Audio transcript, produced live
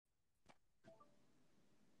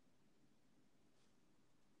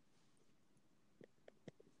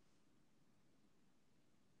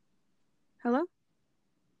Hello?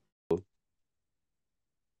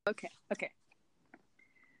 Okay, okay.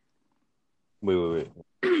 Wait.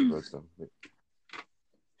 That's done. Wait.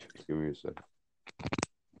 Just give me a sec.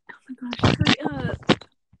 Oh my gosh, hurry up.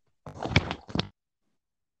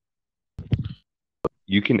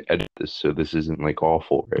 You can edit this so this isn't like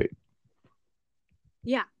awful, right?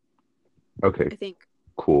 Yeah, Okay, I think.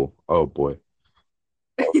 cool. Oh boy.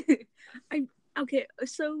 I okay,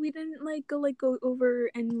 so we didn't go over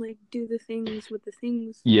and like do the things with the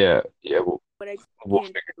things Yeah, what I we'll can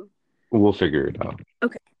figure do. we'll figure it out.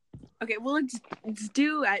 Okay. Okay, well it's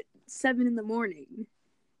due at 7 in the morning.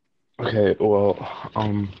 Okay, well,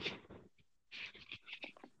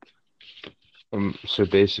 so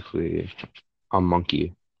basically, I'm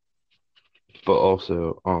Monkey, but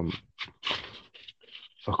also,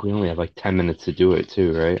 fuck, we only have like 10 minutes to do it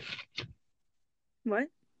too, right? What?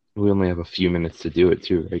 We only have a few minutes to do it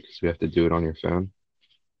too, right? Because we have to do it on your phone.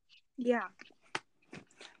 Yeah.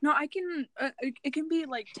 No, I can it can be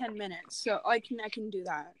like 10 minutes. So I can do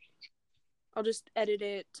that. I'll just edit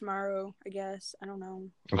it tomorrow, I guess. I don't know.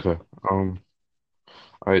 Okay, all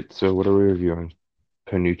right, so what are we reviewing?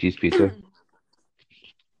 Panucci's Pizza?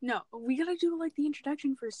 No, we gotta do like the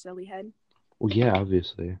introduction first, silly head. Well, yeah,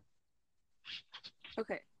 obviously.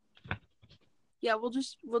 Okay. Yeah, we'll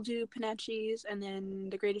do Panacci's and then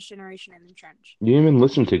The Greatest Generation and then Trench. You didn't even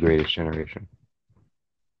listen to Greatest Generation.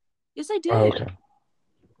 Yes, I Oh, did. okay.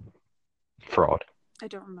 Fraud. I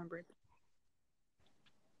don't remember it.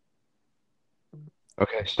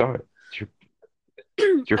 Okay, start. It's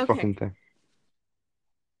your Okay. fucking thing.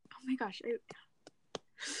 Oh my gosh.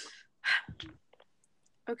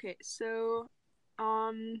 Okay, so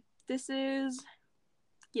this is,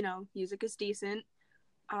 music is decent.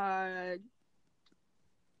 Uh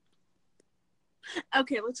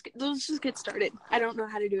okay, let's just get started. I don't know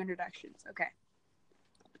how to do introductions. Okay.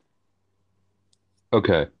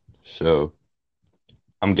 Okay, so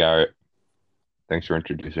I'm Garrett. Thanks for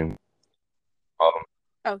introducing. Um,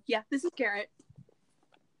 Oh, yeah, this is Garrett.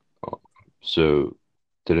 so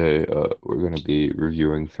today, we're gonna be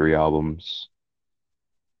reviewing three albums.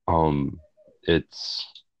 It's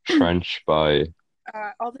Trench by.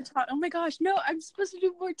 All the time. Oh my gosh, no, I'm supposed to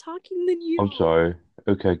do more talking than I'm you. sorry.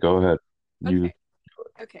 Okay, go ahead. You. Okay.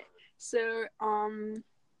 Okay. So,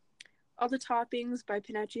 All the Toppings by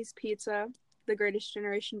Panacci's Pizza, The Greatest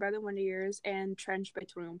Generation by the Wonder Years, and Trench by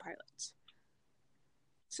 21 Pilots.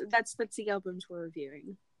 So that's the albums we're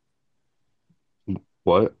reviewing.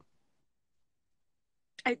 What?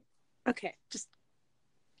 Okay, just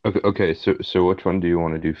Okay. So which one do you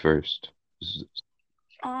want to do first?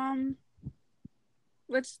 um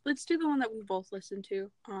let's do the one that we both listened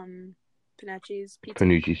to. Panacci's Pizza.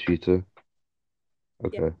 Panucci's Pizza.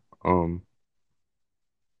 Yep. Okay.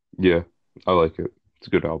 Yeah, I like it. It's a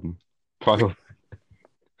good album. Probably,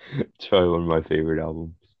 it's probably one of my favorite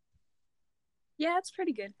albums. Yeah, it's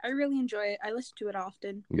pretty good. I really enjoy it. I listen to it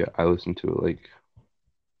often. Yeah, I listen to it like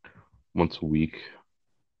once a week,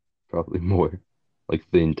 probably more. Like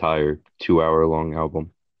the entire 2 hour long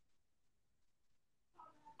album.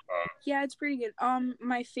 Yeah, it's pretty good.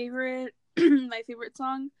 My favorite my favorite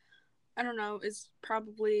song, I don't know, is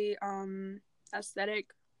probably Aesthetic,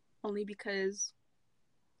 only because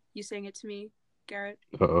you sang it to me, Garrett.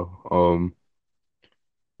 Uh-oh.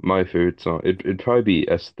 My favorite song, it'd probably be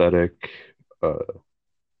Aesthetic. Uh,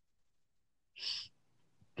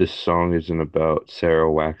 this song isn't about Sarah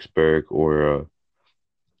Waxberg or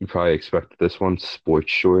you probably expected this one,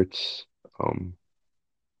 Sports Shorts. Um,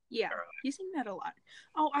 Yeah, you sing that a lot.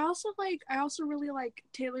 Oh, I also really like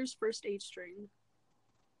Taylor's First A String.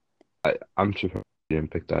 I'm surprised you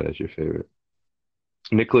didn't pick that as your favorite.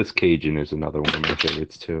 Nicolas Cajun is another one of my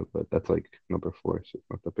favorites too, but that's like number four, so it's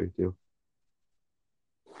not that big a deal.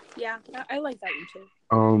 Yeah, I like that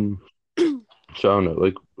one Um, so I don't know,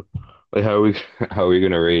 like how are we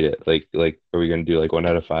gonna rate it? Like are we gonna do like 1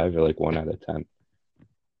 out of 5 or like 1 out of 10?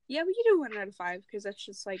 Yeah, we can do 1 out of 5 because that's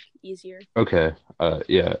just like easier. Okay.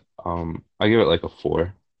 Yeah. I give it like a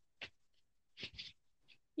 4.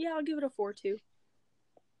 Yeah, I'll give it a 4 too.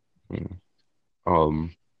 Hmm.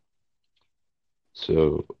 Um,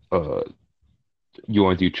 so you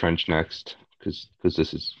want to do Trench next? Because this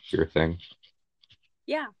is your thing.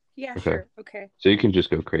 Yeah, yeah, Okay. sure. Okay. So you can just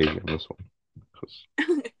go crazy on this one. 'Cause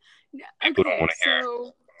people don't Okay, want to hear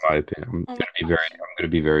so my opinion. oh my I'm gosh. gonna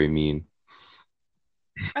be very mean.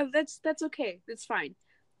 That's okay. That's fine.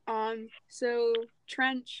 So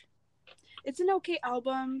Trench, it's an okay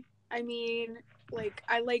album. I mean, like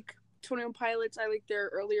I like 21 Pilots. I like their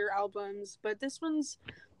earlier albums, but this one's,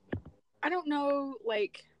 I don't know,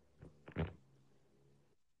 like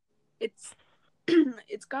it's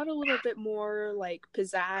it's got a little bit more like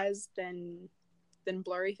pizzazz than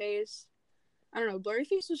Blurryface. I don't know.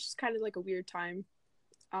 Blurryface was just kind of like a weird time.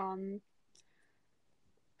 Um,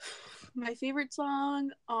 my favorite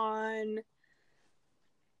song on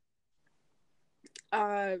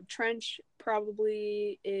Trench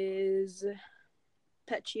probably is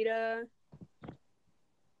Pet Cheetah.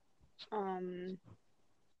 Um,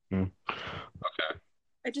 Hmm.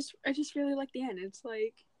 I just really like the end. It's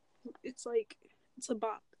a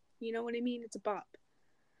bop. You know what I mean? It's a bop.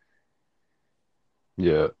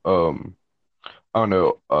 Yeah. I don't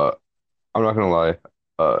know. I'm not gonna lie.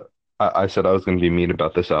 Uh, I said I was gonna be mean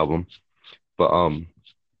about this album, but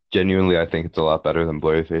genuinely, I think it's a lot better than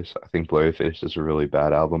Blurryface. I think Blurryface is a really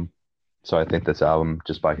bad album, so I think this album,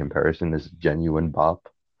 just by comparison, is a genuine bop.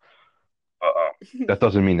 That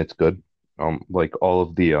doesn't mean it's good. Like all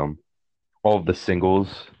of the singles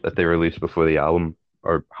that they released before the album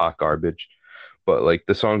are hot garbage. But like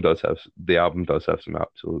the album does have some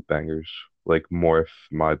absolute bangers, like Morph,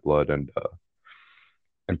 My Blood, and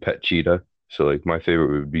Pet Cheetah. So like my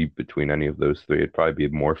favorite would be between any of those three. It'd probably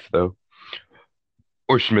be Morph though,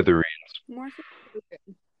 or Smithereens. More so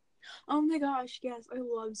good. Oh my gosh, yes, I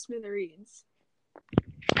love Smithereens.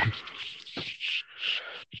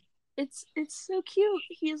 It's so cute.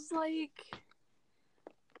 He's like,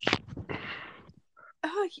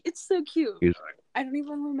 oh, it's so cute. He's, I don't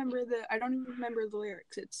even remember the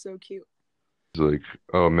lyrics. It's so cute. he's like,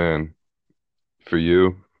 oh man, for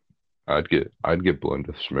you, I'd get Blend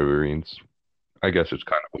with Smithereens. I guess it's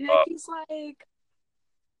kind of a And bop. he's like,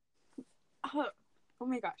 oh, oh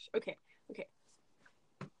my gosh. Okay, okay.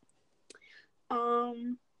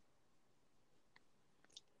 Um,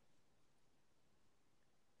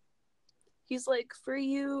 he's like, for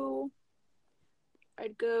you,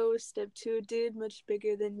 I'd go step to a dude much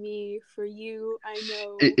bigger than me. For you, I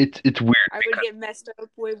know It's weird I would because get messed up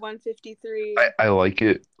with 153. I like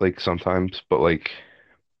it like sometimes, but like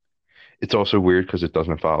it's also weird because it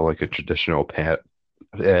doesn't follow like a traditional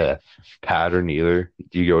eh, pattern either.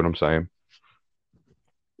 Do you get what I'm saying?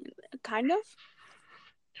 Kind of.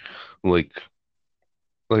 Like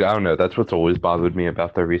I don't know. That's what's always bothered me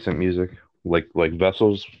about their recent music. Like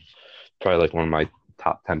Vessels, probably like one of my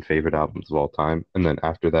top 10 favorite albums of all time. And then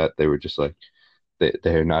after that, they were just like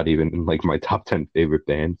they're not even in like my top 10 favorite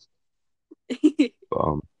bands.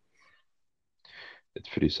 Um, it's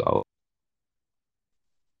pretty solid.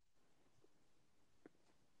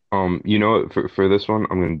 You know what? For this one,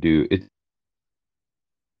 I'm gonna do it's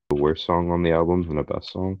the worst song on the album and the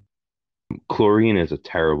best song. Chlorine is a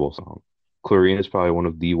terrible song. Chlorine is probably one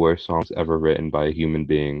of the worst songs ever written by a human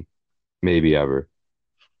being, maybe ever.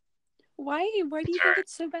 Why do you think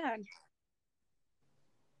it's so bad?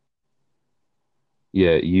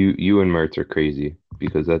 Yeah, you and Mertz are crazy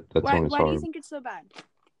because that song is Why do you horrible. think it's so bad?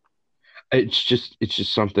 It's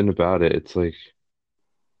just something about it. It's like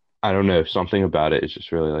I don't know, something about it is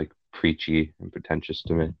just really like preachy and pretentious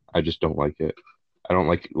to me. I just don't like it. I don't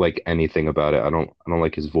like anything about it. I don't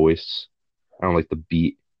like his voice. I don't like the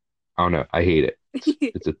beat. I don't know. I hate it.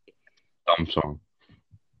 It's a dumb song.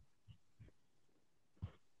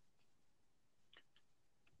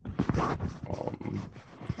 Um,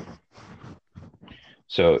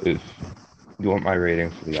 so if you want my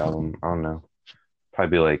rating for the album, I don't know.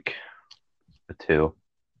 Probably like a two.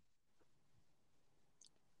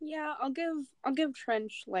 Yeah, I'll give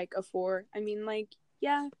Trench like a 4. I mean, like,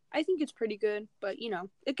 yeah, I think it's pretty good, but you know,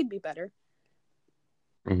 it could be better.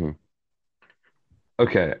 Hmm.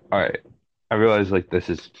 Okay, all right. I realize like this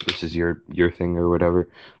is your thing or whatever,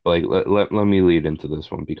 but like let me lead into this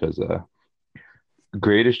one because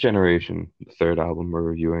Greatest Generation, the third album we're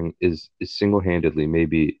reviewing, is single-handedly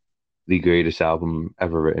maybe the greatest album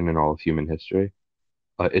ever written in all of human history.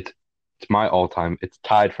 It's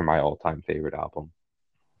tied for my all-time favorite album.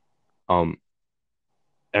 Um,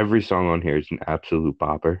 every song on here is an absolute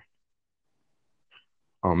bopper.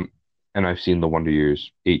 Um, and I've seen The Wonder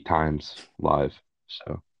Years 8 times live,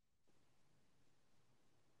 so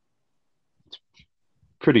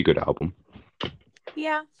pretty good album.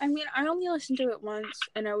 Yeah, I mean, I only listened to it once,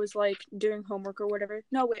 and I was like doing homework or whatever.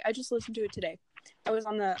 No, wait, I just listened to it today. I was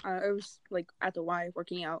like at the Y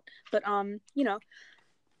working out, but you know,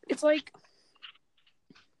 it's like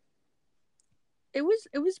it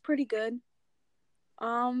was pretty good.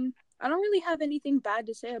 I don't really have anything bad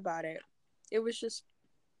to say about it. It was just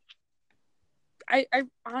I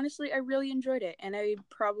honestly I really enjoyed it, and I'm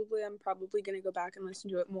probably gonna go back and listen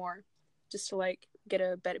to it more, just to like get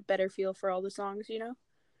a better feel for all the songs, you know.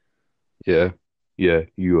 Yeah, yeah,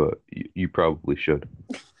 you probably should,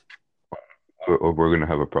 or we're gonna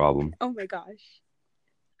have a problem. Oh my gosh.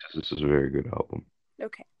 because this is a very good album.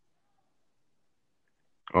 Okay.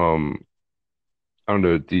 Um, I don't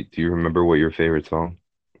know. Do you remember what your favorite song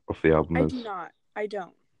of the album I is? do not. I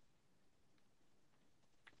don't.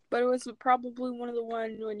 But it was probably one of the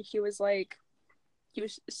one when he was like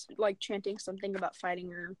chanting something about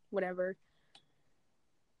fighting or whatever.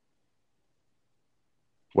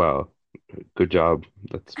 Wow, good job.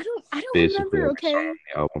 That's I don't basically remember, every song okay? on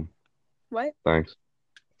the album. What? Thanks.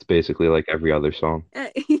 It's basically like every other song.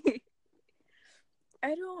 I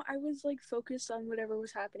was like focused on whatever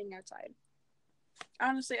was happening outside.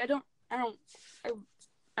 Honestly, I don't I don't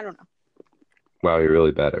know. Wow, you're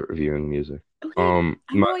really bad at reviewing music. Okay, I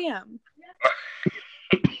My know I am.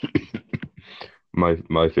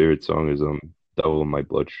 my favorite song is Devil in My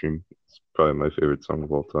Bloodstream. It's probably my favorite song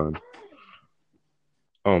of all time.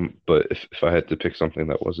 But if I had to pick something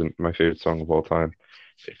that wasn't my favorite song of all time,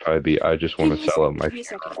 it'd probably be I Just Want Give to me a Sell Out second. My Give me a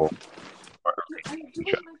second. Funeral. I'm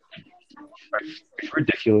doing Are my you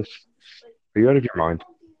ridiculous? Are you out of your mind?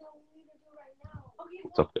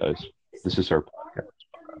 What's up, guys? This is her podcast.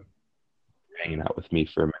 Hanging out with me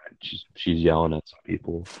for a minute. She's yelling at some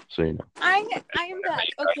people, so you know. I am back.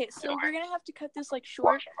 Okay, so we're gonna have to cut this like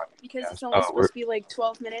short Watching my because it's podcast. only We're supposed to be like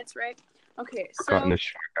 12 minutes, right? Okay, cutting so this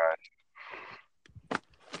short,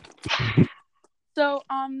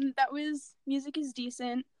 that was Music is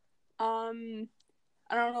Decent.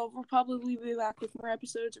 I don't know, we'll probably be back with more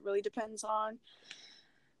episodes. It really depends on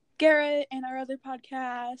Garrett and our other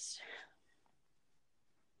podcast.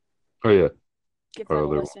 Oh yeah, Give our that a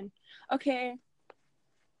other listen. Okay.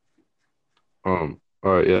 one.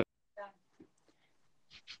 All right, yeah.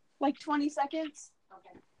 Like 20 seconds?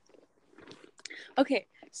 Okay,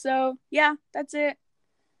 so yeah, that's it.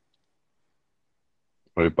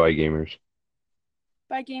 All right, bye, gamers.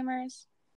 Bye, gamers.